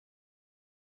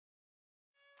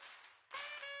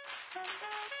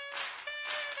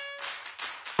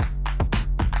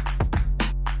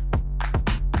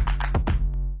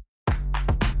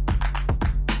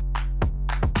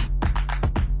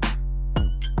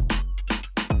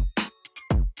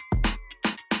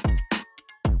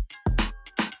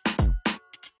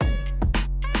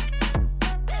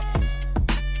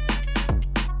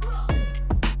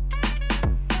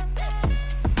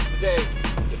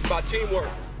Teamwork.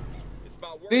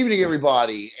 Good evening,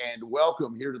 everybody, and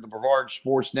welcome here to the Brevard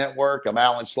Sports Network. I'm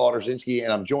Alan Slaughter-Zinski,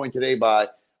 and I'm joined today by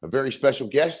a very special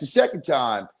guest. The second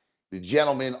time the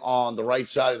gentleman on the right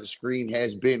side of the screen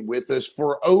has been with us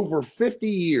for over 50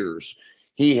 years.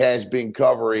 He has been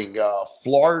covering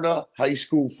Florida high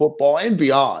school football and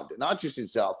beyond, not just in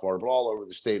South Florida, but all over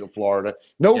the state of Florida.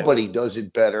 Nobody does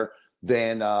it better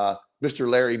than Mr.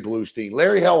 Larry Blustein.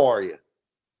 Larry, how are you?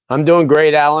 I'm doing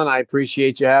great, Alan. I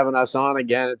appreciate you having us on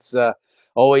again. It's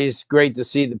always great to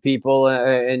see the people,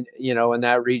 and in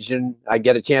that region. I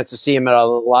get a chance to see them at a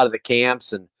lot of the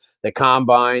camps and the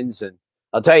combines. And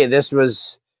I'll tell you, this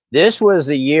was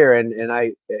the year. And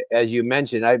I, as you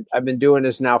mentioned, I've been doing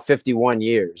this now 51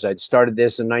 years. I started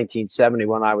this in 1970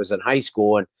 when I was in high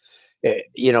school, and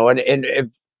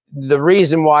the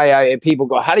reason why people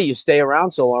go, how do you stay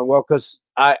around so long? Well, because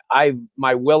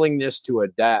my willingness to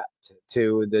adapt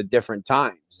to the different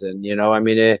times, and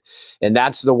and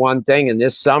that's the one thing. And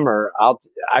this summer,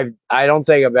 I don't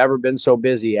think I've ever been so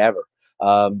busy ever,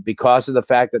 because of the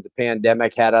fact that the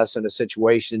pandemic had us in a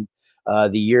situation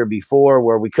the year before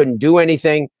where we couldn't do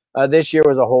anything. This year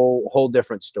was a whole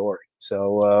different story.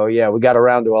 So yeah, we got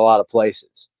around to a lot of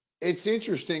places. It's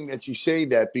interesting that you say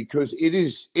that, because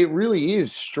it really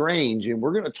is strange, and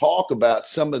we're going to talk about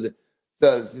some of the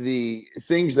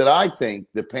things that I think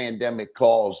the pandemic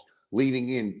caused leading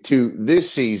into this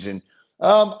season.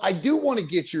 I do want to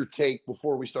get your take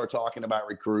before we start talking about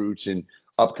recruits and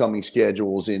upcoming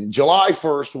schedules. And July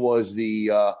 1st was the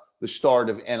start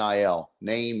of NIL,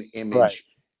 name, image,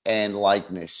 and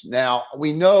likeness. Now,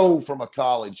 we know from a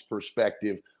college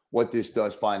perspective what this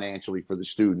does financially for the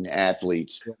student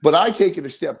athletes. But I take it a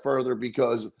step further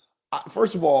because,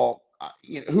 first of all,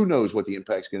 who knows what the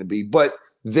impact's going to be, but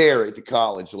there at the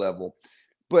college level.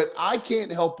 But I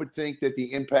can't help but think that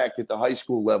the impact at the high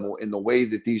school level in the way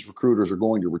that these recruiters are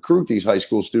going to recruit these high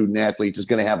school student athletes is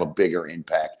going to have a bigger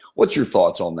impact. What's your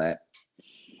thoughts on that?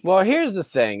 Well, here's the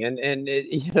thing, and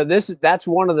that's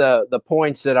one of the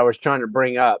points that I was trying to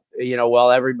bring up.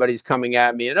 While everybody's coming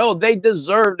at me and they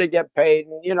deserve to get paid.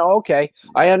 And, okay,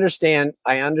 I understand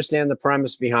the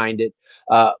premise behind it.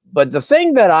 But the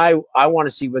thing that I want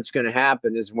to see what's going to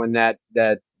happen is when that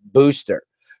booster,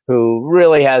 who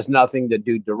really has nothing to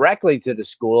do directly to the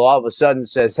school, all of a sudden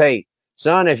says, "Hey,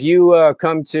 son, if you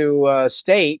come to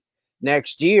state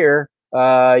next year,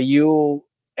 you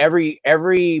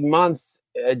every month."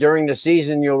 During the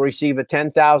season, you'll receive a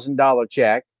 $10,000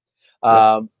 check.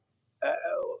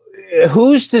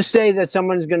 Who's to say that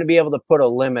someone's going to be able to put a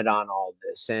limit on all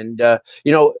this? And,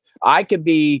 I could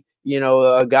be,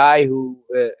 a guy who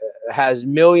has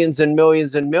millions and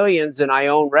millions and millions, and I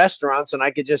own restaurants, and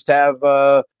I could just have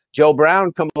Joe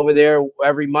Brown come over there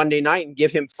every Monday night and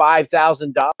give him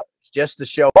 $5,000 just to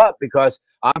show up, because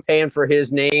I'm paying for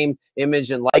his name,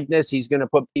 image, and likeness. He's going to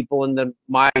put people in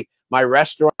my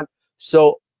restaurant.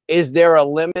 So is there a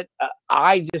limit?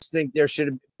 I just think there should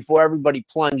have, before everybody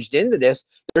plunged into this,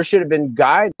 there should have been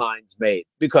guidelines made,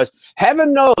 because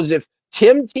heaven knows if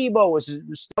Tim Tebow was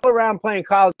still around playing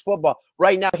college football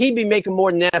right now, he'd be making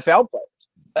more than NFL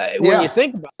players. When you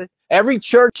think about it, every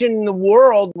church in the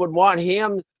world would want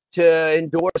him to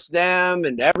endorse them,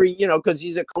 and because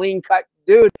he's a clean cut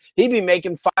dude, he'd be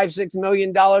making $5-6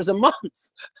 million a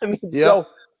month. I mean, so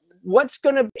what's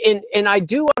going to, and I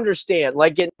do understand,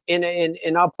 like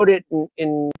and I'll put it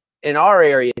in our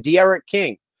area, De'Aaron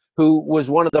King, who was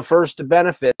one of the first to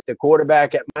benefit, the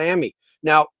quarterback at Miami.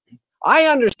 Now, I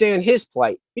understand his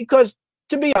plight, because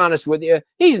to be honest with you,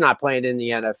 he's not playing in the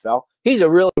NFL. He's a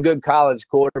really good college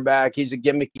quarterback. He's a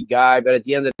gimmicky guy, but at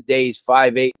the end of the day, he's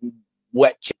 5'8" and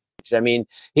wet change. I mean,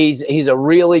 he's a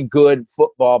really good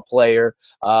football player.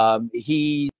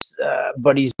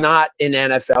 But he's not an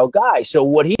NFL guy. So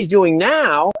what he's doing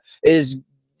now is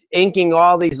inking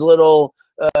all these little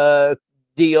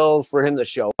deals for him to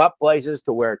show up places,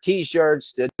 to wear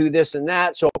T-shirts, to do this and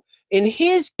that. So in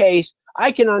his case, I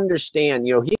can understand,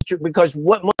 because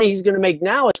what money he's going to make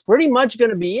now is pretty much going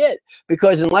to be it.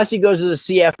 Because unless he goes to the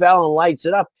CFL and lights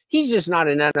it up, he's just not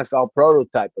an NFL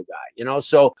prototype of guy,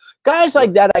 So guys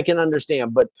like that I can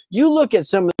understand. But you look at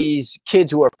some of these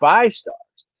kids who are 5-stars,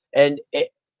 and they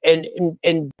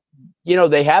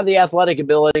have the athletic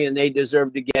ability and they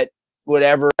deserve to get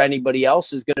whatever anybody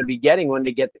else is going to be getting when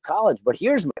they get to college. But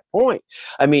here's my point.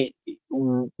 I mean,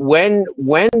 when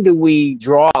do we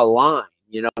draw a line?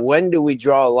 You know, when do we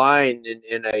draw a line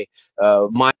in a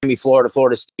Miami, Florida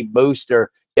State booster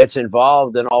gets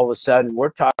involved, and all of a sudden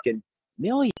we're talking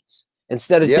millions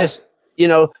instead of just they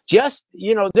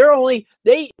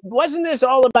wasn't this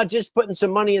all about just putting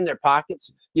some money in their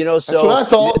pockets, That's what I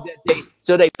thought.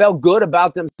 so they felt good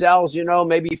about themselves,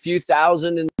 maybe a few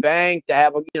thousand in the bank to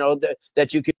have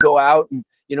that you could go out and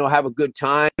have a good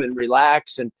time and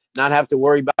relax and not have to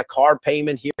worry about a car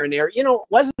payment here and there.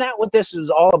 Wasn't that what this is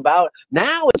all about?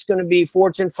 Now it's going to be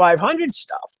Fortune 500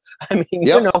 stuff. I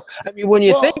mean, when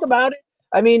you think about it,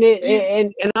 I mean,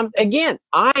 and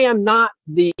I am not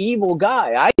the evil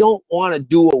guy. I don't want to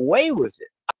do away with it.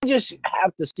 I just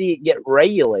have to see it get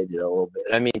regulated a little bit.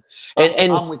 I mean,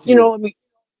 I'm with you. I mean,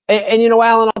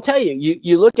 Alan, I'll tell you,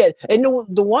 you look at, and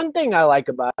the one thing I like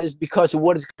about it is because of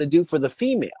what it's going to do for the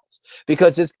females,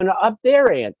 because it's going to up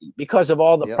their ante because of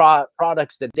all the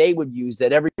products that they would use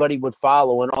that everybody would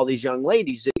follow, and all these young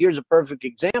ladies. Here's a perfect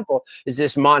example: is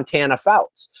this Montana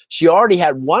Fouts? She already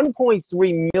had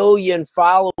 1.3 million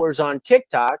followers on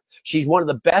TikTok. She's one of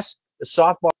the best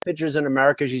softball pitchers in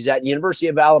America. She's at University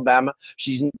of Alabama.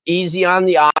 She's easy on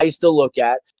the eyes to look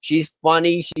at. She's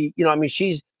funny.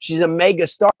 She's a mega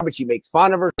star, but she makes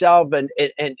fun of herself and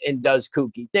does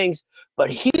kooky things.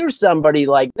 But here's somebody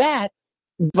like that.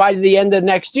 By the end of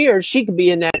next year, she could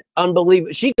be in that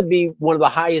unbelievable. She could be one of the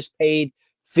highest paid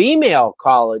female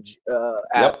college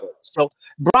athletes. So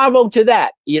bravo to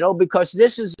that, because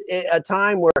this is a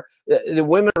time where the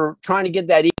women are trying to get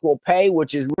that equal pay,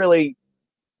 which is really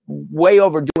way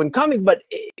overdue and coming, but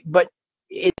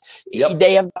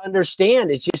they have to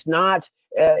understand it's just not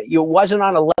it wasn't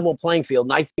on a level playing field,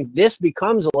 and I think this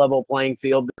becomes a level playing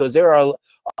field because there are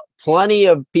plenty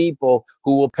of people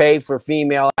who will pay for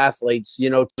female athletes,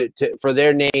 for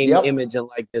their name, image, and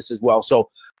likeness as well. So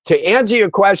to answer your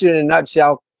question in a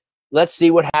nutshell, let's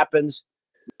see what happens.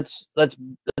 Let's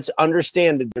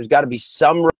understand that there's got to be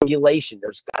some regulation.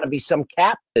 There's got to be some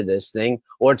cap to this thing,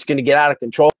 or it's going to get out of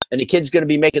control. And the kid's going to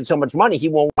be making so much money he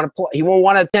won't want to play. He won't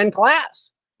want to attend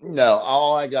class. No,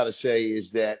 all I got to say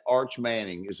is that Arch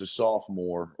Manning is a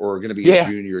sophomore, or going to be a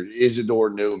junior. Isidore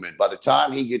Newman. By the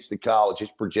time he gets to college,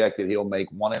 it's projected he'll make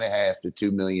 $1.5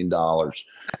 to $2 million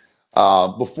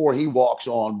before he walks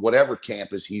on whatever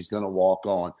campus he's going to walk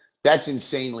on. That's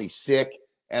insanely sick.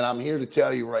 And I'm here to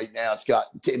tell you right now, it's got,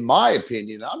 in my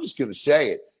opinion, I'm just going to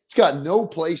say it, it's got no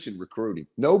place in recruiting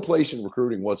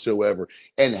whatsoever.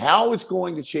 And how it's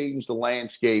going to change the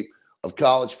landscape of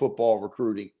college football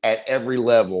recruiting at every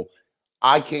level,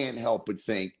 I can't help but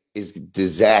think is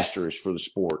disastrous for the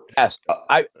sport. Yes,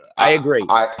 I agree.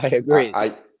 I agree.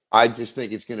 I just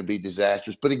think it's going to be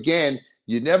disastrous. But again,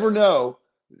 you never know.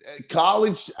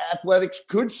 College athletics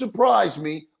could surprise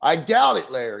me. I doubt it,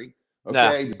 Larry.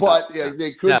 Okay, but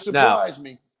they could surprise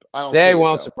me. They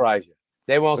won't surprise you.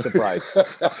 They won't surprise you.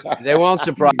 They won't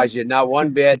surprise you. Not one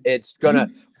bit. It's gonna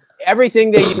everything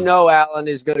that Alan,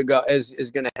 is gonna go is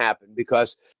gonna happen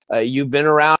because you've been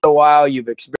around a while, you've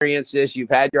experienced this, you've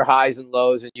had your highs and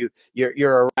lows, and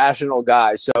you're a rational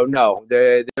guy. So no,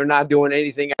 they're not doing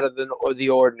anything out of the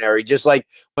ordinary. Just like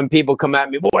when people come at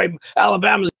me, boy,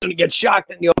 Alabama's gonna get shocked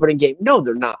in the opening game. No,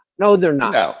 they're not. No, they're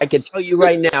not. No. I can tell you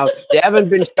right now, they haven't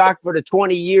been shocked for the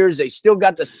 20 years. They still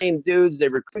got the same dudes. They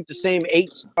recruit the same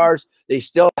 8 stars. They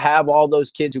still have all those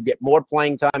kids who get more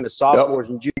playing time as sophomores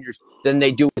and juniors than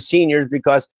they do as seniors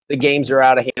because the games are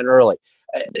out of hand early.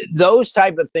 Those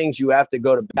type of things you have to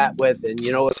go to bat with, and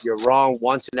if you're wrong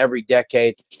once in every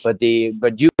decade, but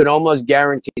you can almost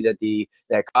guarantee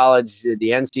that college, the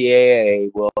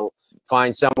NCAA will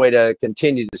find some way to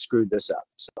continue to screw this up.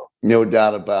 So no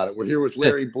doubt about it. We're here with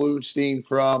Larry Blustein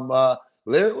from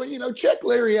Larry. Check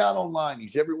Larry out online.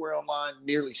 He's everywhere online.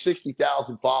 Nearly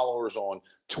 60,000 followers on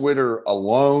Twitter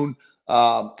alone.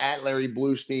 At Larry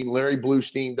Blustein,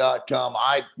 LarryBlustein.com.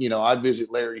 I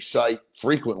visit Larry's site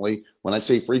frequently. When I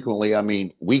say frequently, I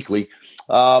mean weekly.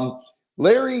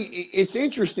 Larry, it's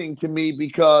interesting to me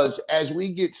because as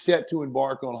we get set to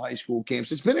embark on high school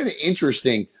camps, it's been an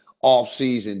interesting off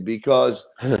season because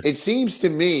it seems to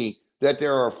me that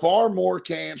there are far more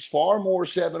camps, far more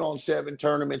 7-on-7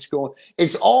 tournaments going.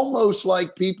 It's almost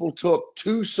like people took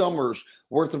 2 summers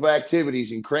worth of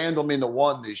activities and crammed them into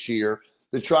one this year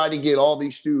to try to get all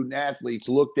these student athletes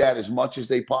looked at as much as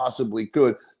they possibly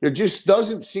could. There just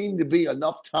doesn't seem to be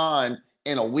enough time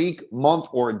in a week, month,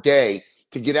 or a day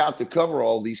to get out to cover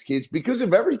all these kids because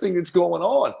of everything that's going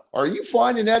on. Are you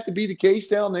finding that to be the case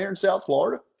down there in South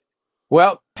Florida?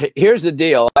 Well, here's the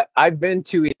deal. I've been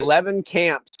to 11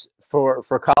 camps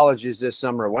for colleges this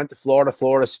summer. I went to Florida,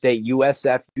 Florida State,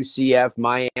 USF, UCF,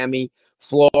 Miami,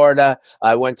 Florida.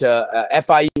 I went to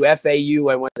FIU, FAU.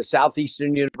 I went to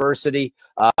Southeastern University.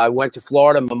 I went to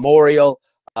Florida Memorial.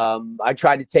 I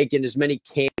tried to take in as many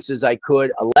camps as I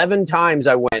could. 11 times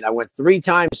I went. I went 3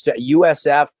 times to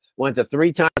USF, went to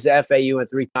 3 times to FAU, and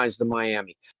 3 times to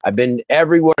Miami. I've been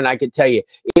everywhere, and I can tell you,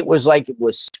 it was like it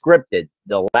was scripted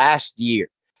the last year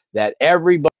that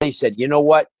everybody said, you know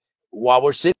what? While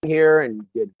we're sitting here and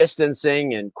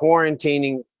distancing and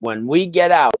quarantining, when we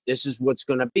get out, this is what's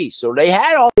going to be. So they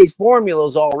had all these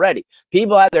formulas already.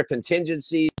 People had their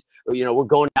contingencies. You know, we're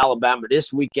going to Alabama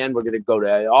this weekend. We're going to go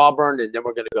to Auburn, and then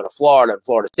we're going to go to Florida,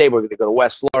 Florida State. We're going to go to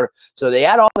West Florida. So they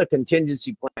had all the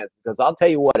contingency plans, because I'll tell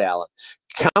you what, Alan,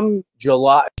 come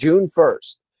June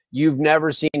 1st, you've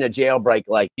never seen a jailbreak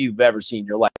like you've ever seen in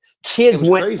your life. Kids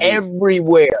went crazy.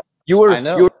 Everywhere. You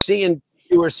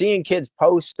were seeing kids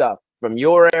post stuff from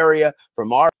your area,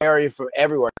 from our area, from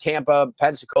everywhere. Tampa,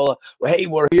 Pensacola. Hey,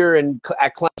 we're here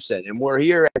at Clemson, and we're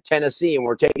here at Tennessee, and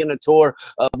we're taking a tour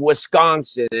of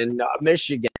Wisconsin and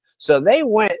Michigan. So they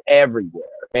went everywhere,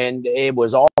 and it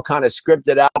was all kind of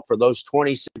scripted out for those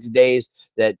 26 days.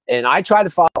 And I try to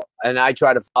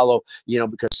follow, you know,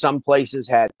 because some places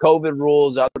had COVID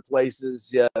rules, other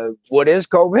places, what is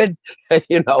COVID?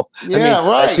 You know, yeah,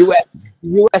 I mean, right.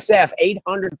 USF,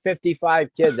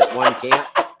 855 kids at one camp.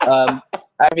 I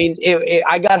mean,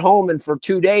 I got home, and for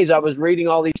 2 days I was reading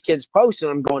all these kids' posts,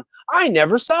 and I'm going, I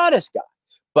never saw this guy.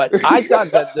 But I thought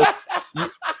that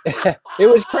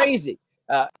it was crazy.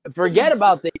 Forget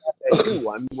about the FAU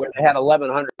one where they had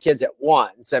 1,100 kids at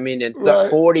once. I mean, in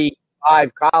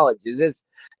 45 colleges.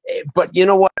 But you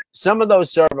know what? Some of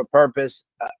those serve a purpose.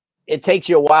 It takes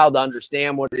you a while to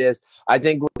understand what it is. I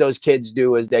think what those kids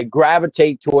do is they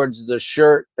gravitate towards the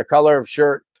shirt, the color of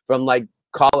shirt from like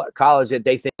college that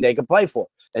they think they can play for.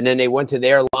 And then they went to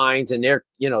their lines and their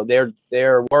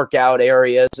workout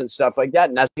areas and stuff like that.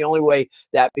 And that's the only way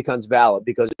that becomes valid,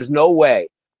 because there's no way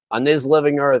on this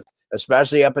living earth,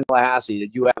 especially up in Tallahassee,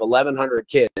 that you have 1,100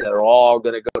 kids that are all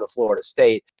going to go to Florida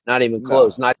State. Not even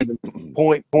close, not even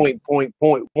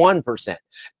 0.1%.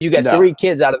 You got 3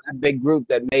 kids out of that big group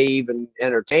that may even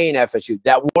entertain FSU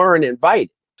that weren't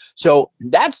invited. So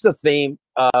that's the theme.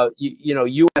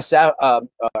 USF,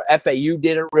 FAU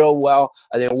did it real well.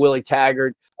 I think Willie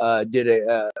Taggart did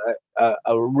a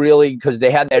really, because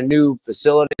they had their new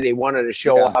facility, they wanted to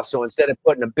show off. So instead of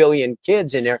putting 1 billion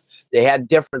kids in there, they had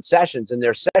different sessions, and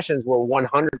their sessions were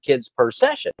 100 kids per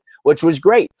session, which was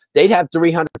great. They'd have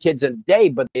 300 kids in a day,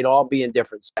 but they'd all be in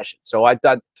different sessions. So I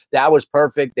thought that was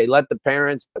perfect. They let the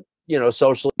parents,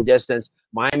 socially distance.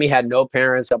 Miami had no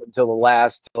parents up until the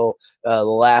last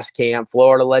camp.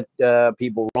 Florida let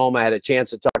people roam. I had a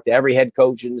chance to talk to every head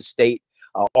coach in the state.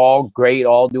 All great,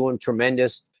 all doing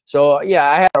tremendous. So yeah,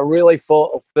 I had a really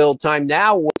filled time.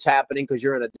 Now what's happening, because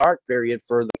you're in a dark period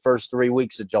for the first 3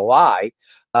 weeks of July,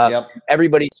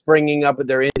 everybody's springing up at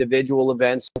their individual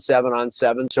events,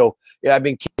 7-on-7. So yeah, I've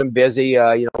been keeping busy.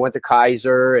 Went to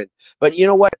Kaiser, but you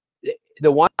know what?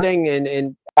 The one thing,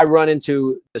 and I run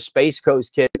into the Space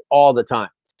Coast kids all the time,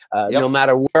 no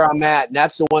matter where I'm at. And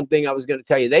that's the one thing I was going to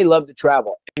tell you. They love to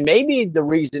travel. And maybe the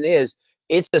reason is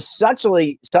it's such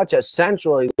a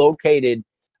centrally located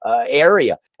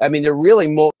area. I mean, they're really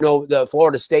the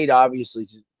Florida State obviously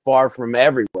is far from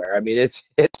everywhere. I mean, it's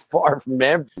far from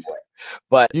everywhere.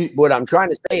 But what I'm trying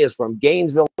to say is, from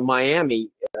Gainesville to Miami,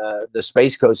 the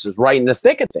Space Coast is right in the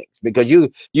thick of things, because you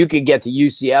could get to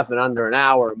UCF in under an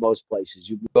hour in most places.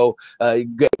 You can go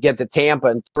get to Tampa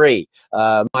in 3,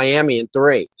 Miami in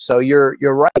 3. So you're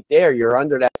right there. You're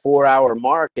under that 4-hour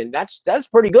mark, and that's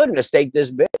pretty good in a state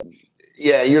this big.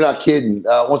 Yeah, you're not kidding.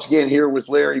 Once again, here with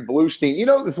Larry Blustein.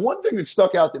 The one thing that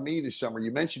stuck out to me this summer,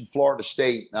 you mentioned Florida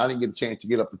State, and I didn't get a chance to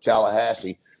get up to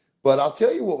Tallahassee. But I'll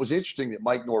tell you what was interesting that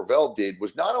Mike Norvell did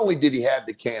was, not only did he have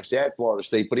the camps at Florida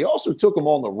State, but he also took them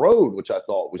on the road, which I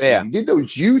thought was neat. He did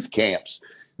those youth camps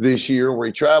this year where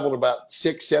he traveled about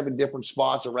 6-7 different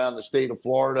spots around the state of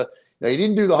Florida. Now, he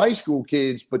didn't do the high school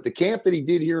kids, but the camp that he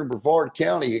did here in Brevard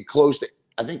County had close to,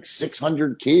 I think,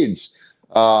 600 kids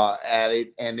at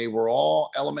it, and they were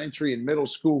all elementary and middle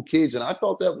school kids. And I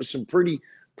thought that was some pretty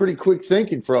quick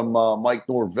thinking from Mike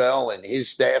Norvell and his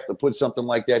staff to put something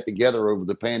like that together over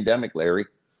the pandemic, Larry.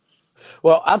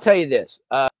 Well, I'll tell you this,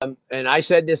 and I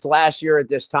said this last year at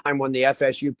this time when the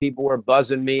FSU people were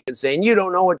buzzing me and saying, you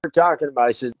don't know what you're talking about.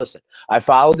 I said, listen, I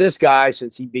followed this guy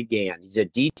since he began. He's a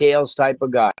details type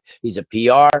of guy. He's a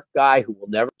PR guy who will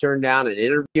never turn down an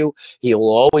interview. He will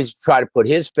always try to put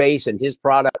his face and his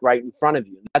product right in front of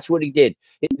you. And that's what he did.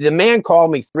 The man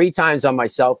called me 3 times on my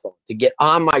cell phone to get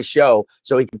on my show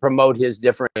so he can promote his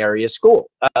different area school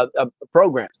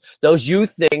programs. Those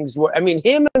youth things were, I mean,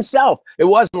 him himself, it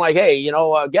wasn't like, hey,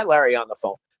 get Larry on the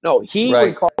phone. No, he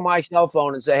would call my cell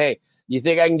phone and say, hey, you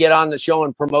think I can get on the show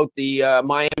and promote the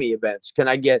Miami events? Can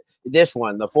I get this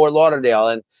one, the Fort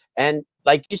Lauderdale? And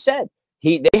like you said,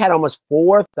 they had almost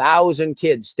 4,000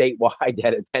 kids statewide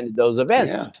that attended those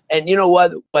events. Yeah. And you know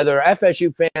what? Whether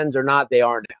FSU fans or not, they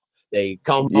are now. They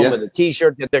come home with a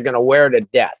T-shirt that they're going to wear to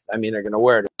death. I mean, they're going to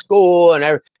wear it to school,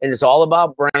 and it's all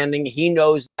about branding. He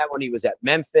knows that when he was at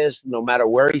Memphis, no matter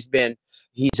where he's been,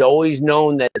 he's always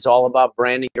known that it's all about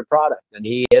branding your product, and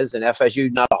he is. And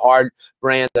FSU not a hard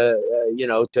brand,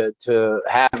 to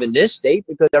have in this state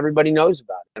because everybody knows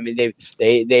about it. I mean,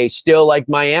 they still like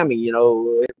Miami,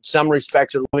 in some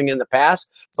respects are living in the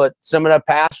past, but some of the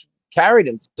past carried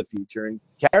him to the future and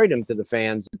carried him to the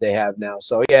fans that they have now.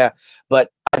 So yeah, but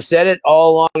I've said it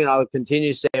all along, and I'll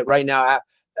continue to say it right now.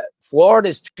 Florida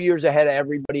is 2 years ahead of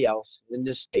everybody else in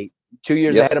this state. 2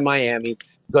 years ahead of Miami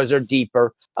because they're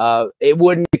deeper. It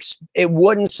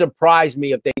wouldn't surprise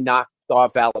me if they knocked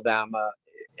off Alabama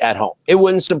at home. It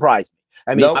wouldn't surprise me.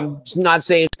 I mean, I'm not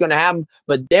saying it's going to happen,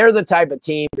 but they're the type of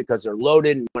team because they're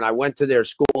loaded. And when I went to their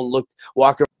school and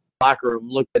walked around the locker room,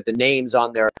 looked at the names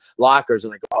on their lockers,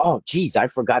 and I go, oh, geez, I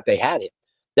forgot they had him.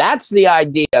 That's the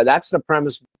idea. That's the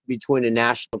premise between a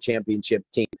national championship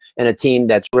team and a team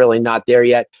that's really not there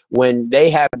yet. When they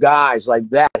have guys like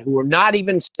that who are not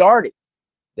even starting,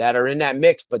 that are in that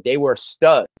mix, but they were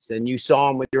studs, and you saw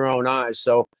them with your own eyes.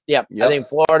 So, I think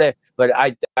Florida. But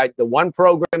the one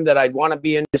program that I'd want to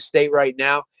be in this state right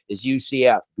now is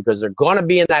UCF because they're going to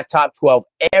be in that top 12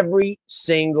 every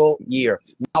single year.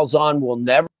 Malzahn will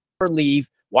never leave.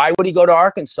 Why would he go to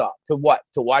Arkansas? To what?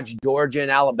 To watch Georgia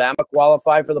and Alabama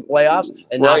qualify for the playoffs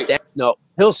and not them? No,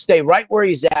 he'll stay right where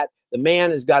he's at. The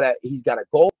man has got a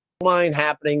gold mine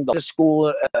happening. The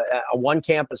school, a one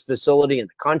campus facility in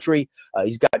the country.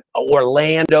 He's got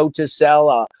Orlando to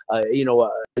sell.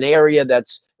 An area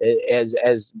that's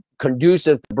as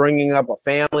conducive to bringing up a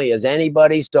family as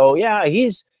anybody. So yeah,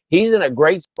 he's in a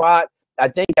great spot. I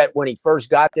think that when he first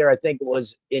got there, I think it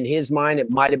was in his mind,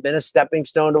 it might have been a stepping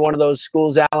stone to one of those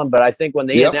schools, Alan. But I think when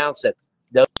they announced it,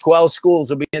 those 12 schools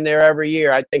will be in there every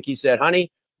year. I think he said,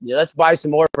 honey, let's buy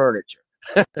some more furniture.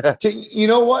 You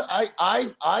know what?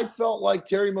 I felt like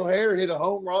Terry Mohair hit a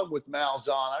home run with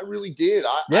Malzahn. I really did.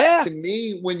 To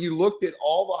me, when you looked at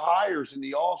all the hires in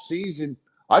the offseason,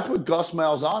 I put Gus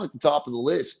Malzahn at the top of the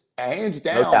list, hands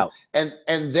down. No doubt.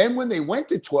 And then when they went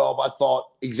to 12, I thought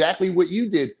exactly what you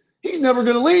did. He's never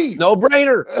going to leave. No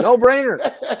brainer. No brainer.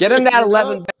 Get him that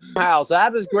 11-bedroom house.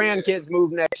 Have his grandkids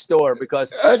move next door because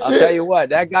tell you what,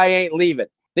 that guy ain't leaving.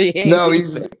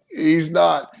 He's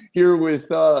not. Here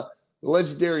with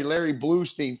legendary Larry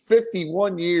Blustein,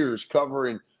 51 years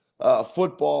covering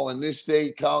football in this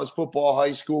state, college football,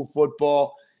 high school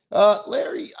football.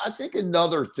 Larry, I think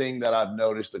another thing that I've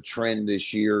noticed a trend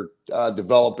this year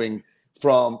developing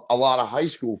from a lot of high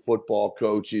school football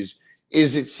coaches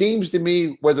is it seems to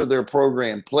me whether their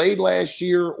program played last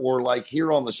year or like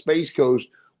here on the Space Coast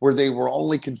where they were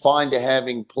only confined to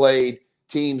having played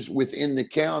teams within the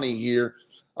county here,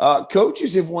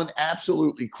 coaches have went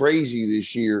absolutely crazy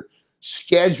this year,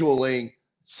 scheduling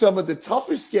some of the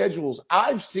toughest schedules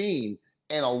I've seen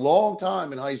in a long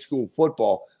time in high school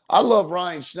football. I love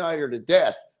Ryan Schneider to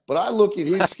death, but I look at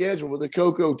his schedule with the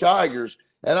Cocoa Tigers,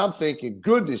 and I'm thinking,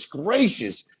 goodness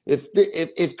gracious,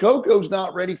 if Coco's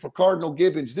not ready for Cardinal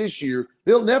Gibbons this year,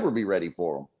 they'll never be ready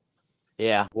for him.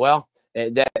 Yeah, well,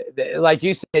 like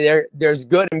you say, there's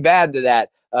good and bad to that.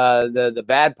 The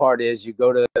bad part is you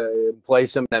go to play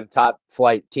some of them top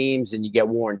flight teams and you get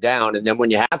worn down. And then when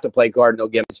you have to play Cardinal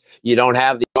Gibbons, you don't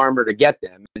have the armor to get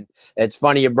them. And it's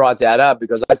funny you brought that up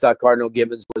because I thought Cardinal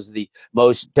Gibbons was the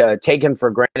most taken for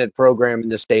granted program in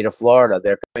the state of Florida.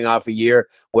 They're coming off a year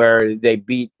where they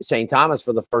beat St. Thomas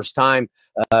for the first time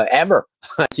ever,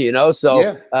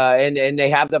 so and they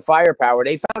have the firepower.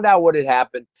 They found out what had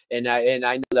happened. And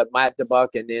I know that Matt DeBuck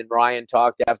and then Ryan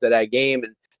talked after that game,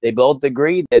 and they both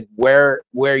agreed that where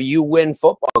you win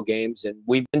football games, and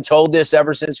we've been told this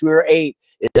ever since we were 8,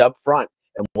 is up front.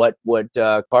 And what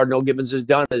Cardinal Gibbons has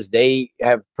done is they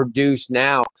have produced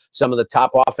now some of the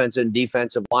top offensive and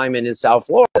defensive linemen in South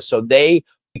Florida. So they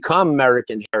become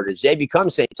American Heritage. They become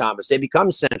St. Thomas. They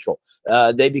become Central.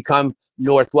 They become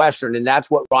Northwestern, and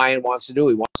that's what Ryan wants to do.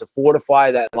 He wants to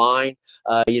fortify that line,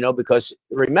 because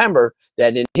remember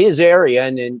that in his area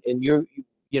and in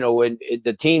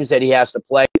the teams that he has to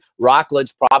play,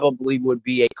 Rockledge probably would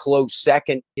be a close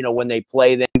second, when they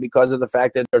play them, because of the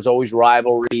fact that there's always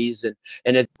rivalries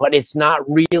but it's not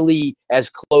really as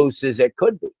close as it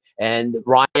could be. And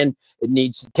Ryan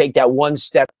needs to take that one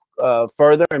step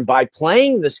further, and by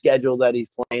playing the schedule that he's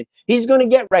playing, he's going to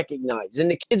get recognized, and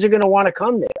the kids are going to want to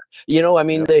come there.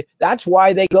 That's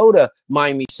why they go to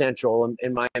Miami Central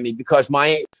and Miami, because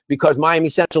Miami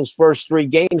Central's first 3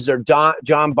 games are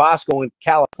John Bosco in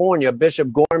California,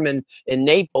 Bishop Gorman in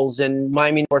Naples, and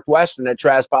Miami Northwestern at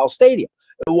Travis Powell Stadium.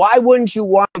 Why wouldn't you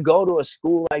want to go to a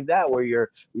school like that where you're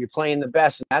playing the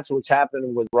best? And that's what's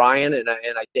happening with Ryan, and I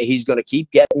think he's going to keep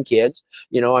getting kids.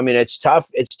 It's tough.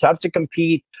 It's tough to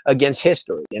compete against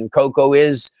history, and Cocoa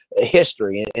is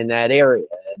history in that area.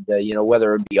 And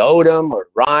whether it be Odom or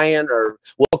Ryan or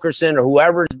Wilkerson or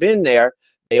whoever's been there,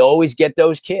 they always get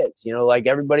those kids. Like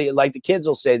everybody, like the kids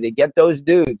will say, they get those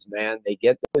dudes, man. They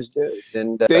get those dudes,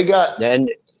 and They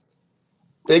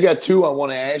got 2 I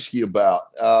want to ask you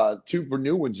about. 2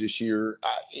 new ones this year.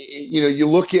 You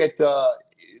look at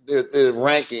the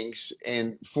rankings,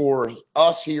 and for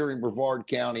us here in Brevard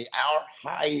County, our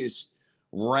highest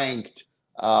ranked,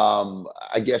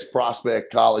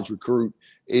 prospect college recruit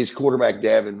is quarterback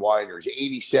Davin Widener.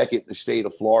 He's 82nd in the state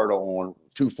of Florida on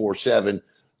 247.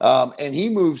 And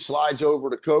he slides over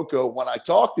to Cocoa. When I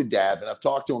talked to Davin, I've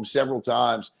talked to him several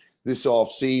times this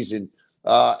offseason.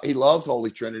 He loved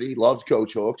Holy Trinity. He loved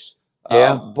Coach Hooks.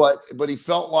 But he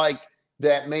felt like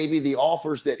that maybe the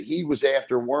offers that he was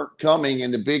after weren't coming,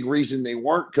 and the big reason they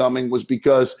weren't coming was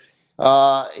because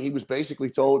he was basically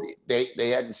told they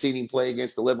hadn't seen him play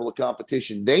against the level of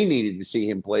competition they needed to see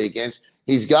him play against.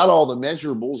 He's got all the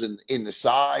measurables in the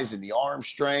size and the arm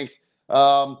strength.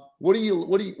 What do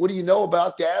you know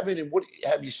about Davin, and what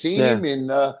have you seen him? And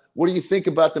what do you think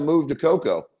about the move to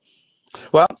Cocoa?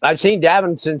 Well, I've seen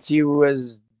Davin since he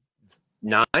was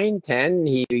 9, 10.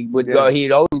 He would go.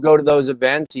 He'd always go to those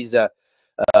events. He's he's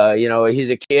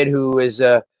a kid who is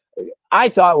I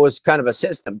thought was kind of a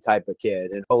system type of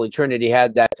kid, and Holy Trinity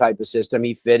had that type of system.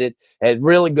 He fitted, had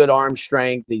really good arm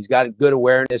strength. He's got good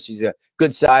awareness. He's a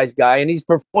good size guy, and he's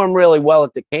performed really well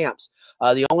at the camps.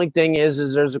 The only thing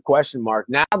is there's a question mark.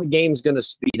 Now the game's going to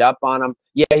speed up on him.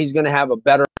 Yeah, he's going to have a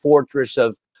better fortress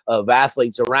of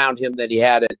athletes around him that he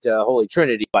had at Holy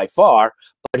Trinity by far.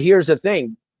 But here's the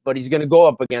thing. But he's going to go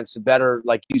up against better,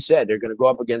 like you said, they're going to go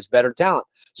up against better talent.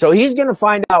 So he's going to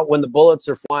find out when the bullets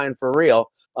are flying for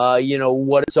real,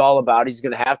 what it's all about. He's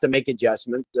going to have to make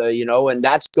adjustments, and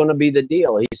that's going to be the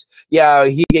deal.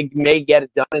 He may get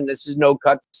it done, and this is no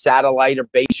cut to Satellite or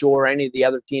Bayshore or any of the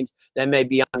other teams that may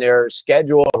be on their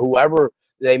schedule, or whoever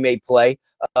they may play.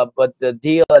 But the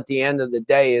deal at the end of the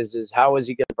day is how is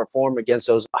he going to perform against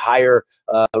those higher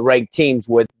ranked teams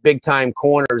with big time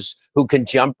corners who can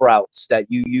jump routes that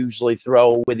you usually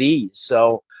throw with ease.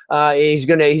 So this is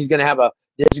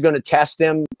going to test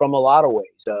him from a lot of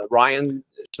ways. Ryan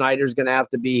Schneider's going to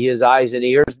have to be his eyes and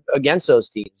ears against those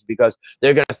teams, because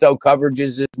they're going to throw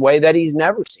coverages this way that he's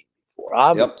never seen before,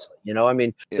 obviously.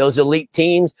 Those elite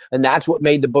teams, and that's what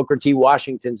made the Booker T.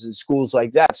 Washingtons and schools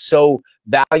like that so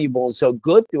valuable and so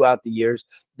good throughout the years,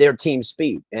 their team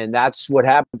speed. And that's what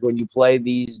happens when you play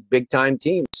these big time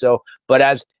teams. So, but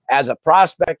as a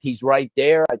prospect, he's right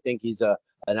there. I think he's an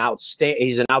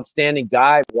outstanding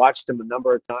guy. I've watched him a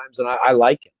number of times, and I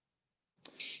like him.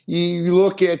 You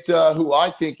look at who I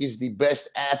think is the best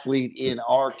athlete in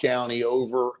our county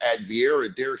over at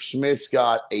Vieira. Derek Smith's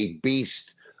got a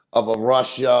beast of a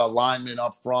rush lineman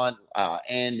up front,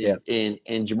 and in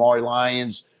Jamari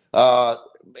Lyons.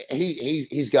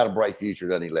 He's got a bright future,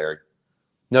 doesn't he, Larry?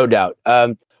 No doubt.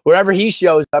 Wherever he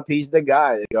shows up, he's the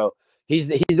guy. They go, he's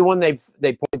the one they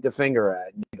point the finger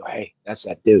at. And you go, hey, that's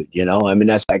that dude.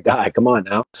 That's that guy. Come on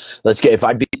now, let's get.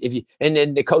 And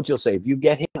then the coach will say, if you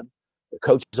get him, the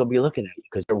coaches will be looking at you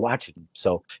because they're watching him.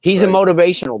 So he's a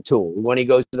motivational tool when he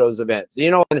goes to those events.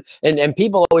 And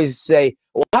people always say,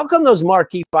 well, how come those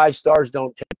marquee 5-stars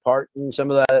don't take part in some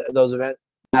of those events?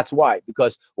 That's why,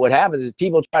 because what happens is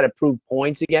people try to prove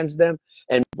points against them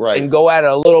and go at it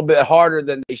a little bit harder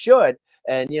than they should.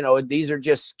 And, these are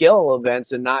just skill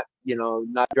events and not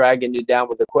dragging you down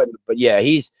with equipment. But yeah,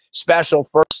 he's special.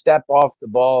 First step off the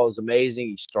ball is amazing.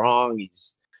 He's strong.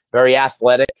 He's very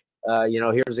athletic.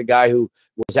 Here's a guy who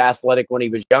was athletic when he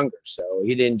was younger, so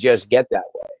he didn't just get that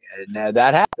way, and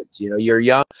that happens. You're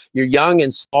young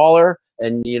and smaller,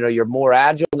 and you're more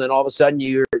agile, and then all of a sudden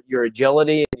your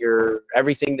agility and your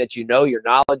everything that your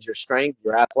knowledge, your strength,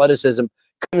 your athleticism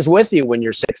comes with you when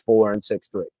you're 6'4" and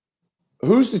 6'3".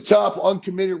 Who's the top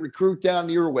uncommitted recruit down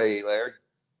your way, Larry?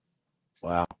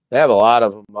 Wow, they have a lot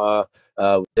of them.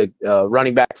 The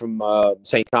running back from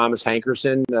St. Thomas,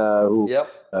 Hankerson, who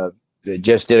Yep.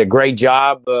 just did a great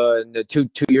job in the two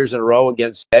years in a row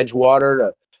against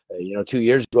Edgewater. 2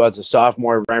 years ago as a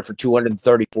sophomore, ran for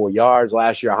 234 yards.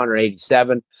 Last year,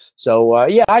 187. So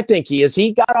yeah, I think he is.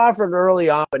 He got offered early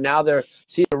on, but now they're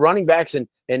see the running backs. And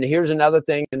here's another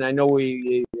thing. And I know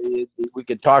we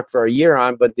could talk for a year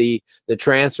on, but the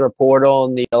transfer portal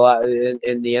and the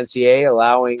NCAA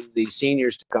allowing the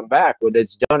seniors to come back, what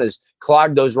it's done is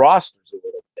clog those rosters a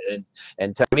little bit.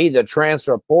 And to me, the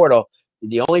transfer portal,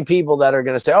 the only people that are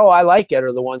going to say, "Oh, I like it,"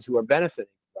 are the ones who are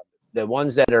benefiting. The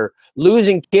ones that are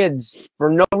losing kids for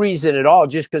no reason at all,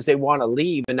 just because they want to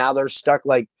leave, and now they're stuck.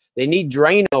 Like they need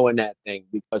Drano in that thing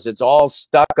because it's all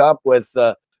stuck up with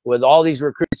all these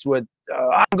recruits. With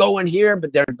I'm going here,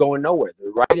 but they're going nowhere.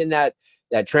 They're right in that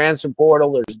transfer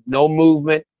portal. There's no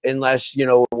movement unless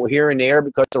we're here and there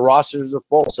because the rosters are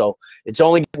full. So it's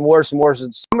only getting worse and worse.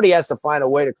 And somebody has to find a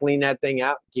way to clean that thing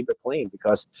out and keep it clean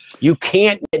because you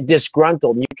can't get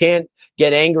disgruntled. And you can't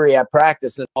get angry at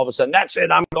practice and all of a sudden that's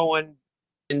it. I'm going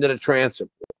into the transfer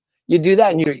portal. You do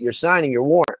that and you're signing your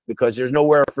warrant because there's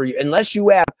nowhere for you unless you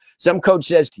have some coach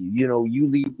says to you, you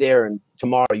leave there and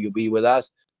tomorrow you'll be with us.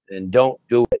 And don't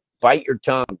do it. Bite your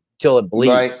tongue till it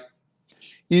bleeds. Right.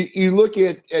 You look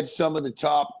at some of the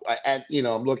top,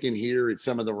 I'm looking here at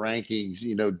some of the rankings,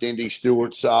 Dindy,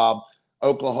 Stewart, Saab,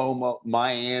 Oklahoma,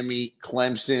 Miami,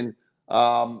 Clemson.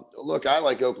 Look, I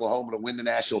like Oklahoma to win the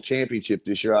national championship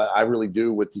this year. I really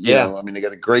do they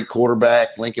got a great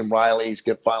quarterback, Lincoln Riley. He's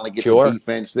finally get some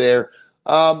defense there.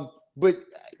 But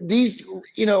these,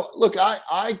 look,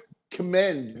 I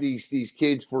commend these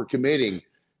kids for committing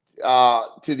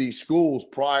to these schools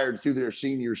prior to their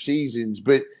senior seasons.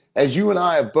 But as you and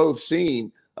I have both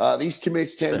seen, these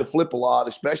commits tend to flip a lot,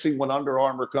 especially when Under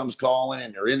Armour comes calling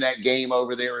and they're in that game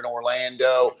over there in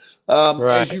Orlando.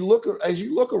 Right. As you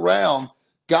look around,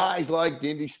 guys like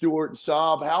Dindy, Stewart, and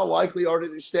Saab, how likely are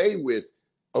they to stay with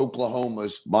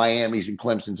Oklahoma's, Miami's, and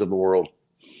Clemson's of the world?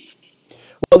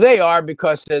 Well, they are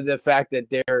because of the fact that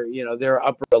they're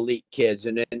upper elite kids,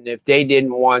 and if they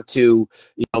didn't want to,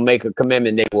 make a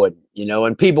commitment, they wouldn't,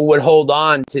 and people would hold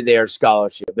on to their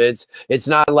scholarship. It's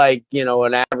not like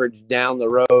an average down the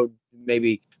road,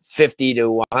 maybe 50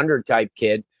 to 100 type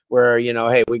kid where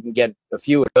hey, we can get a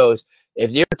few of those.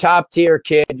 If you're a top tier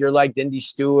kid, you're like Dindy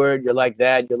Stewart, you're like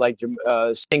that, you're like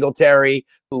Singletary,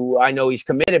 who I know he's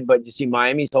committed, but you see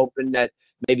Miami's hoping that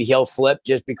maybe he'll flip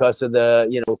just because of the,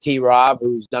 T-Rob,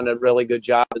 who's done a really good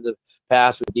job in the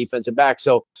past with defensive back.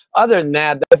 So other than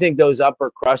that, I think those upper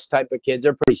crust type of kids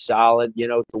are pretty solid,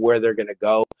 to where they're going to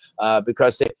go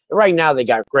because right now they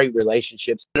got great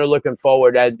relationships. They're looking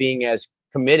forward at being as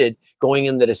committed going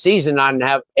into the season, not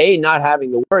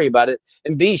having to worry about it,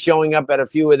 and B, showing up at a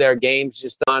few of their games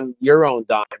just on your own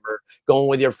dime or going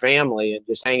with your family and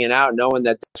just hanging out, knowing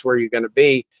that that's where you're going to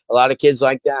be. A lot of kids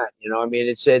like that,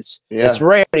 it's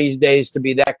rare these days to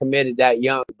be that committed that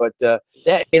young, but that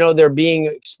they're being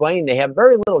explained. They have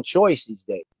very little choice these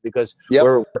days because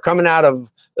we're coming out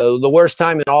of the worst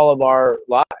time in all of our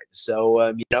lives. So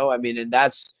and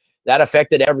that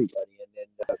affected everybody.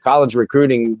 College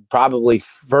recruiting probably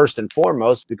first and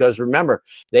foremost because remember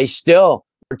they still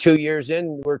we're 2 years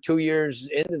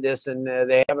into this and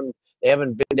they haven't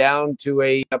been down to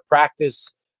a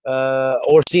practice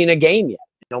or seen a game yet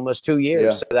in almost 2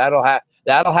 years. So that'll happen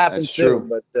That's soon.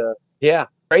 true. But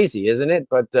crazy, isn't it?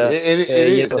 But it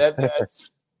is.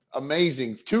 That's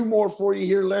amazing. Two more for you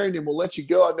here, Larry, and then we'll let you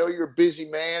go. I know you're a busy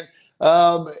man.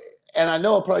 And I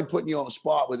know I'm probably putting you on the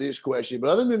spot with this question, but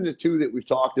other than the two that we've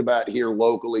talked about here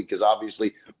locally, because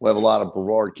obviously we have a lot of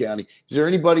Brevard County, is there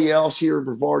anybody else here in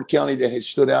Brevard County that has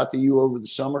stood out to you over the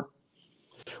summer?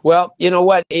 Well, you know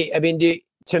what? I mean,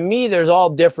 to me, there's all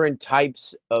different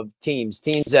types of teams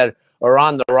that are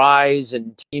on the rise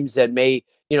and teams that may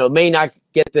not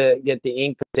get the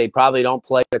ink because they probably don't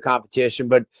play the competition.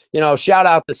 But, shout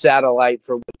out to Satellite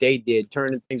for what they did,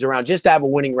 turning things around, just to have a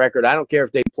winning record. I don't care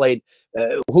if they played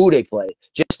who they played,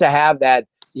 just to have that,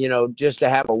 just to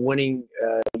have a winning,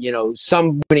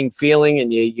 some winning feeling.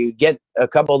 And you get a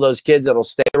couple of those kids that'll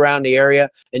stay around the area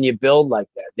and you build like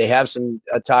that. They have some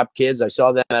top kids. I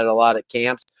saw them at a lot of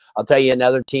camps. I'll tell you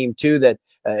another team, too, that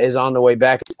is on the way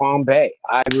back to Palm Bay.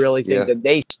 I really think that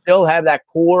they still have that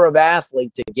core of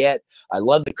athlete to get. I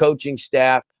love the coaching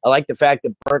staff. I like the fact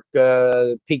that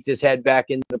Burke peeked his head back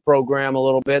into the program a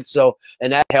little bit. So,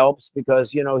 and that helps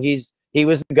because, he's He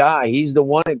was the guy. He's the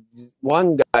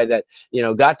one guy that, you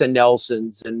know, got the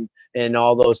Nelsons and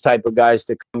all those type of guys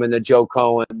to come, and the Joe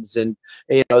Cohens, and,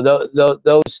 you know,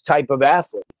 those type of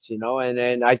athletes, you know.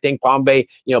 And I think Palm Bay,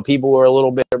 you know, people were a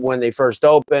little bit when they first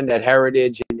opened at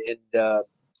Heritage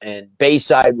and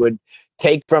Bayside would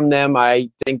take from them. I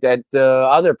think that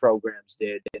other programs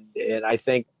did, and I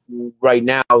think right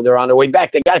now they're on their way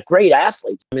back. They got great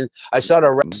athletes. I mean, I saw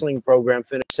the wrestling program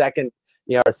finish second,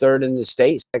 you know, or third in the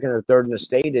state, second or third in the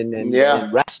state in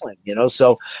wrestling, you know.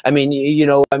 So, I mean, you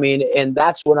know, I mean, and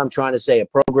that's what I'm trying to say.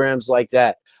 Programs like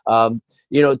that,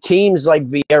 you know, teams like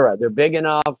Vieira, they're big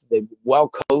enough, they're well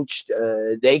coached,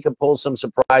 they can pull some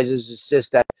surprises. It's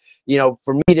just that, you know,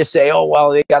 for me to say, oh,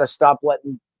 well, they got to stop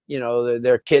letting, you know,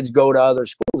 their kids go to other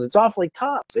schools, it's awfully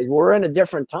tough. We're in a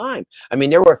different time. I mean,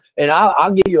 there were, and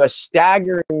I'll give you a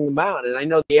staggering amount, and I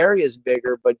know the area is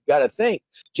bigger, but you got to think,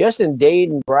 just in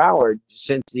Dade, Broward,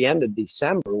 since the end of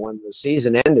December, when the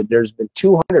season ended, there's been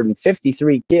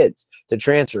 253 kids to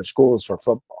transfer schools for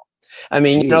football. I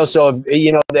mean, Jesus. You know, so if,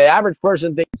 you know, the average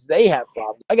person thinks they have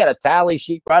problems. I got a tally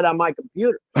sheet right on my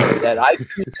computer that I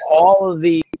keep all of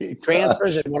the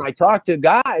transfers. And when I talk to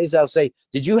guys, I'll say,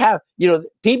 did you have, you know,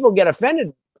 people get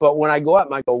offended, but when I go up,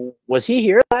 I go, was he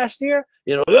here last year?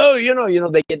 You know, oh, you know,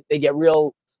 they get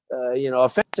real, you know,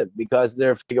 offensive because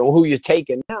they're thinking, well, who you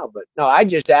taking now? But no, I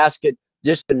just ask it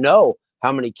just to know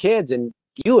how many kids, and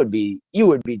you would be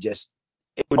just,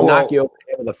 it would knock you over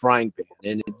with a frying pan.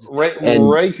 And it's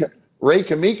Ray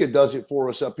Kamika does it for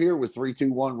us up here with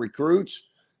 321 recruits.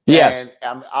 Yes.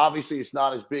 And obviously it's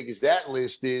not as big as that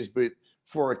list is, but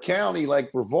for a county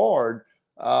like Brevard,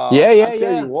 I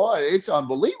tell you what, it's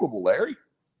unbelievable, Larry.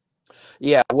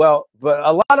 Yeah, well, but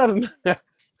a lot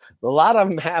of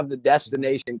them have the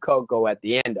destination Cocoa at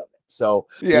the end of it. So,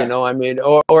 you know, I mean,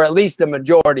 or at least the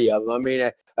majority of them. I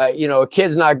mean, you know, a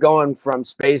kid's not going from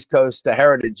Space Coast to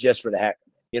Heritage just for the heck of it.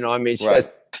 You know, I mean,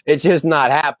 it's just not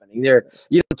happening. There,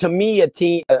 you know, to me,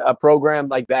 a program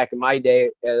like back in my day,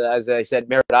 as I said,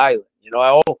 Merritt Island. You know,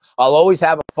 I'll always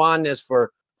have a fondness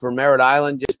for Merritt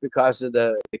Island just because of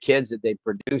the kids that they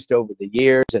produced over the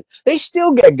years, and they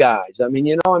still get guys. I mean,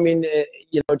 you know,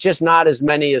 you know, just not as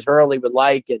many as Hurley would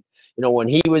like. And you know, when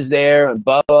he was there, and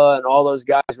Bubba and all those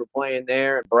guys were playing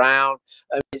there, and Brown,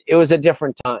 I mean, it was a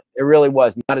different time. It really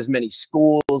was. Not as many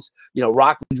schools. You know,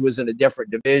 Rockledge was in a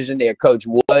different division. They had Coach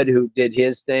Wood who did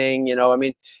his thing. You know, I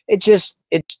mean, it's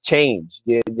changed.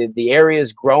 The area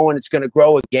is growing. It's going to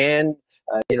grow again.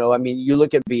 You know, I mean, you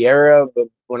look at Vieira, but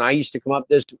when I used to come up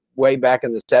this way back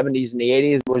in the 70s and the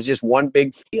 80s, it was just one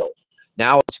big field.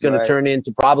 Now it's going to turn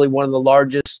into probably one of the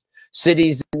largest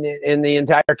cities in the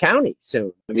entire county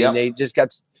soon. I mean,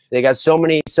 they got so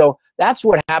many. So that's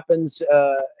what happens.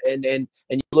 And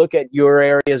you look at your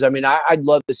areas. I mean, I'd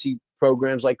love to see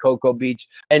programs like Cocoa Beach,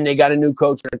 and they got a new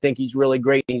coach, and I think he's really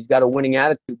great. And he's got a winning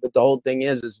attitude. But the whole thing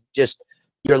is just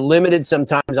you're limited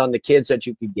sometimes on the kids that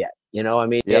you could get. You know, I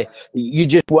mean, you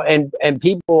just and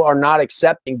people are not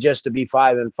accepting just to be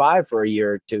 5-5 for a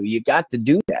year or two. You got to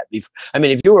do that. I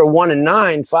mean, if you were 1-9,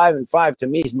 5-5 to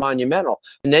me is monumental.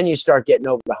 And then you start getting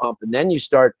over the hump, and then you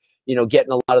start, you know,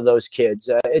 getting a lot of those kids.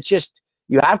 It's just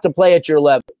you have to play at your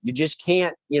level. You just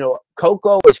can't. You know,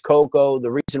 Cocoa is Cocoa.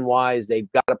 The reason why is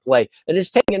they've got to play, and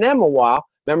it's taken them a while.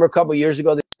 Remember a couple of years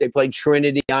ago they played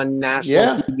Trinity on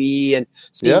national TV, and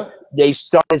they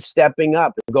started stepping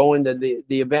up and going to the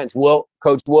events.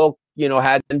 Coach Will, you know,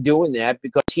 had them doing that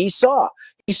because he saw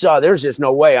there's just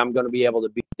no way I'm going to be able to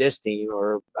beat this team,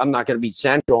 or I'm not going to beat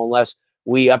Central unless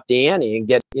we up the ante and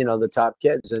get, you know, the top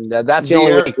kids, and that's the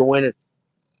only way you can win it.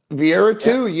 Vieira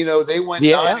too, you know, they went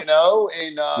 9-0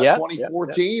 in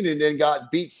 2014 and then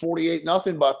got beat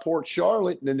 48-0 by Port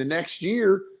Charlotte. And then the next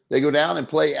year they go down and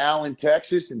play Allen,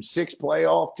 Texas, and 6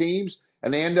 playoff teams,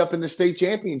 and they end up in the state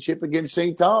championship against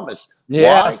St. Thomas.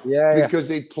 Why? Because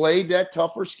they played that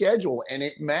tougher schedule, and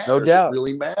it matters. No doubt. It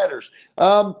really matters.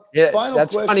 Final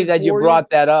that's funny that you brought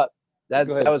that up. That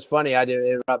was funny. I didn't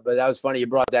interrupt, but that was funny you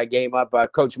brought that game up.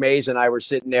 Coach Mays and I were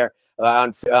sitting there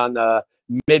on the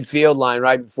midfield line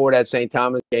right before that St.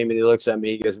 Thomas game, and he looks at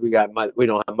me. He goes, "We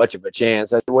don't have much of a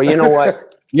chance." I said, "Well, you know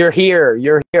what? You're here.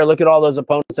 Look at all those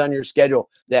opponents on your schedule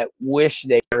that wish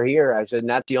they were here." I said, "And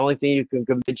that's the only thing you can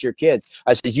convince your kids."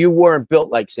 I said, "You weren't built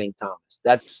like St. Thomas.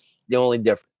 That's the only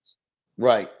difference."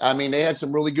 Right. I mean, they had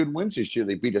some really good wins this year.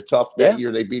 They beat a tough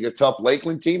year. They beat a tough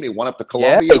Lakeland team. They went up to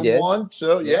Columbia and won.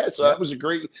 So so that was a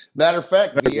great matter of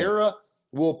fact. Vieira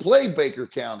will play Baker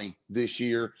County this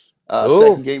year.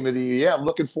 Second game of the year. Yeah, I'm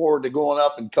looking forward to going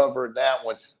up and covering that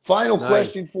one. Final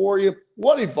question for you.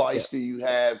 What advice do you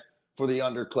have for the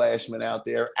underclassmen out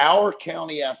there. Our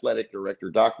county athletic director,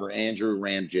 Dr. Andrew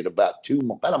Ramjet, about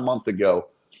a month ago,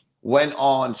 went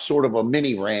on sort of a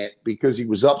mini rant because he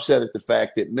was upset at the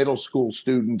fact that middle school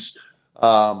students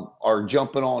are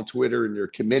jumping on Twitter and they're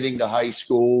committing to high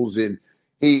schools. And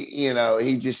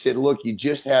he just said, look, you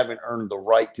just haven't earned the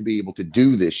right to be able to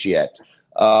do this yet.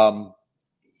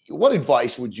 What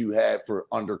advice would you have for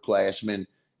underclassmen,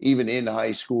 even in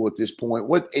high school at this point,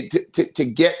 to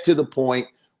get to the point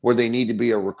where they need to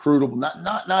be a recruitable,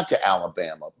 not to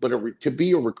Alabama, but to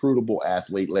be a recruitable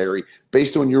athlete, Larry,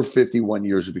 based on your 51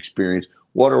 years of experience?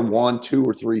 What are 1, 2,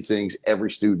 or 3 things every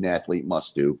student athlete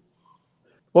must do?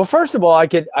 Well, first of all, I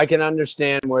can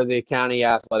understand where the county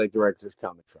athletic director is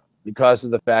coming from, because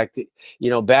of the fact that,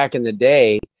 back in the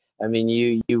day, I mean,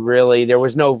 you really, there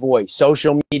was no voice.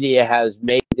 Social media has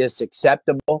made this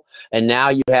acceptable, and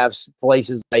now you have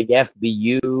places like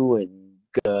FBU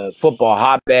and Football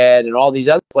Hotbed and all these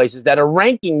other places that are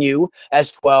ranking you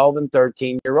as 12 and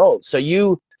 13-year-olds. So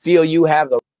you feel you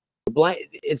have the blame.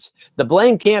 The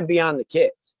blame can't be on the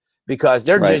kids, because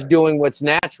they're just doing what's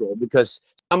natural, because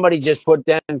somebody just put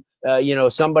them,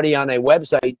 somebody on a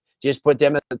website just put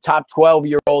them as the top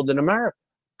 12-year-old in America.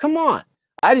 Come on.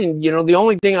 I didn't, the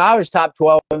only thing I was top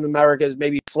 12 in America is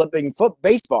maybe flipping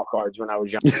baseball cards when I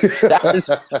was young.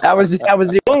 That was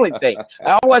the only thing.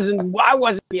 I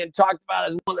wasn't being talked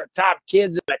about as one of the top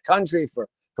kids in the country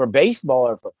for baseball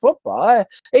or for football.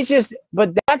 It's just,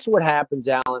 but that's what happens,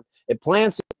 Alan. It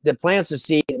plants a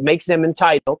seed. It makes them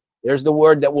entitled. There's the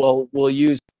word that we'll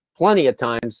use plenty of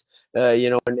times,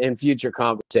 in future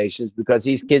conversations, because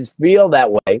these kids feel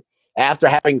that way after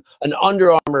having an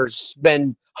Under Armour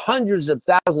spend hundreds of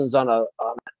thousands on an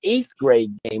 8th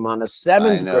grade game, on a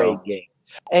 7th grade game.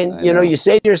 And, you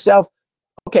say to yourself,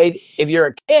 okay, if you're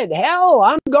a kid, hell,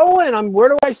 I'm going. Where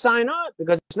do I sign up?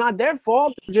 Because it's not their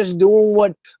fault. They're just doing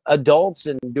what adults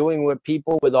and doing what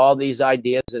people with all these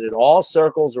ideas, and it all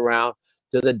circles around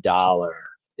to the dollar.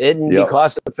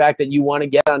 Because of the fact that you want to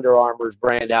get Under Armour's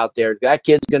brand out there, that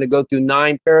kid's going to go through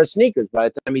 9 pair of sneakers by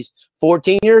the time he's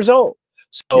 14 years old.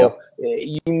 So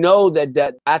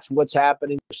that's what's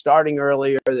happening. We're starting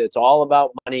earlier. It's all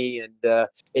about money, and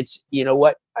it's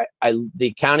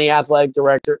the county athletic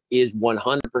director is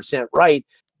 100% right,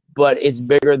 but it's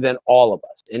bigger than all of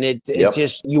us, and it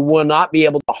just, you will not be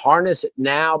able to harness it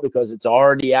now because it's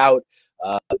already out,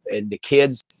 and the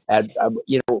kids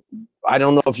I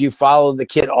don't know if you follow the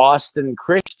kid Austin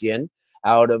Christian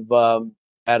out of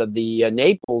the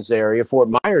Naples area, Fort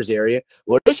Myers area.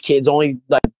 Well, this kid's only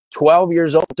like 12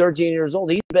 years old, 13 years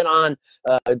old. He's been on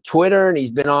Twitter, and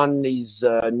he's been on these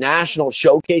national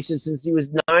showcases since he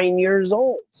was 9 years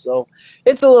old. So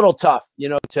it's a little tough,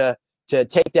 to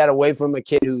take that away from a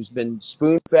kid who's been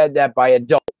spoon-fed that by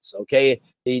adults. Okay,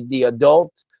 the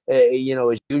adult,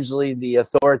 is usually the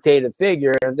authoritative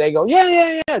figure, and they go,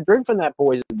 yeah, drink from that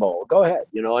poison bowl. Go ahead.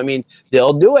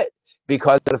 They'll do it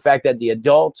because of the fact that the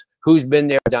adult who's been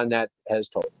there, done that, has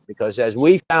told them. Because as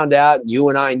we found out, you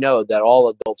and I know that all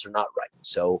adults are not right.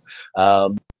 So,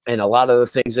 and a lot of the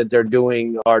things that they're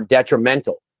doing are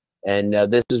detrimental. And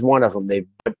this is one of them.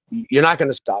 You're not going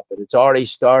to stop it. It's already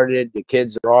started. The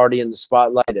kids are already in the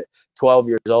spotlight at 12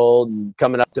 years old and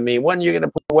coming up to me. When are you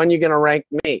going to rank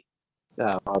me?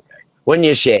 Oh, okay. When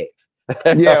you shave.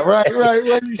 Yeah, right.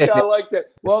 When you shave like that.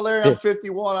 Well, Larry, I'm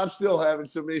 51. I'm still having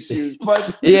some issues.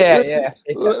 But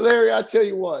Larry, I tell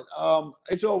you what,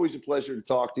 it's always a pleasure to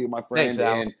talk to you, my friend.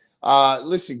 Thanks, and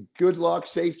listen, good luck,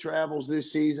 safe travels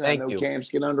this season. I know camps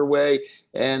get underway,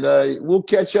 and we'll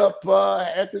catch up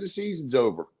after the season's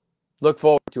over. Look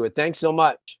forward to it. Thanks so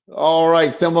much. All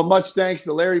right. Much thanks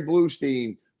to Larry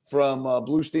Blustein from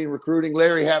Blustein Recruiting.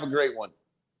 Larry, have a great one.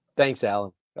 Thanks,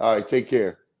 Alan. All right. Take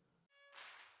care.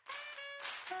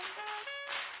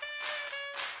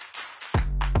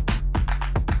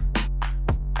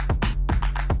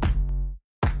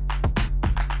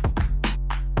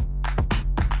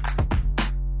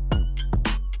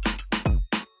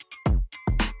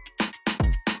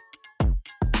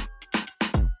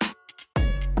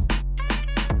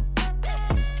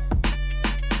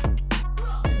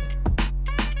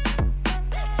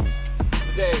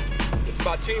 It's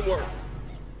about teamwork.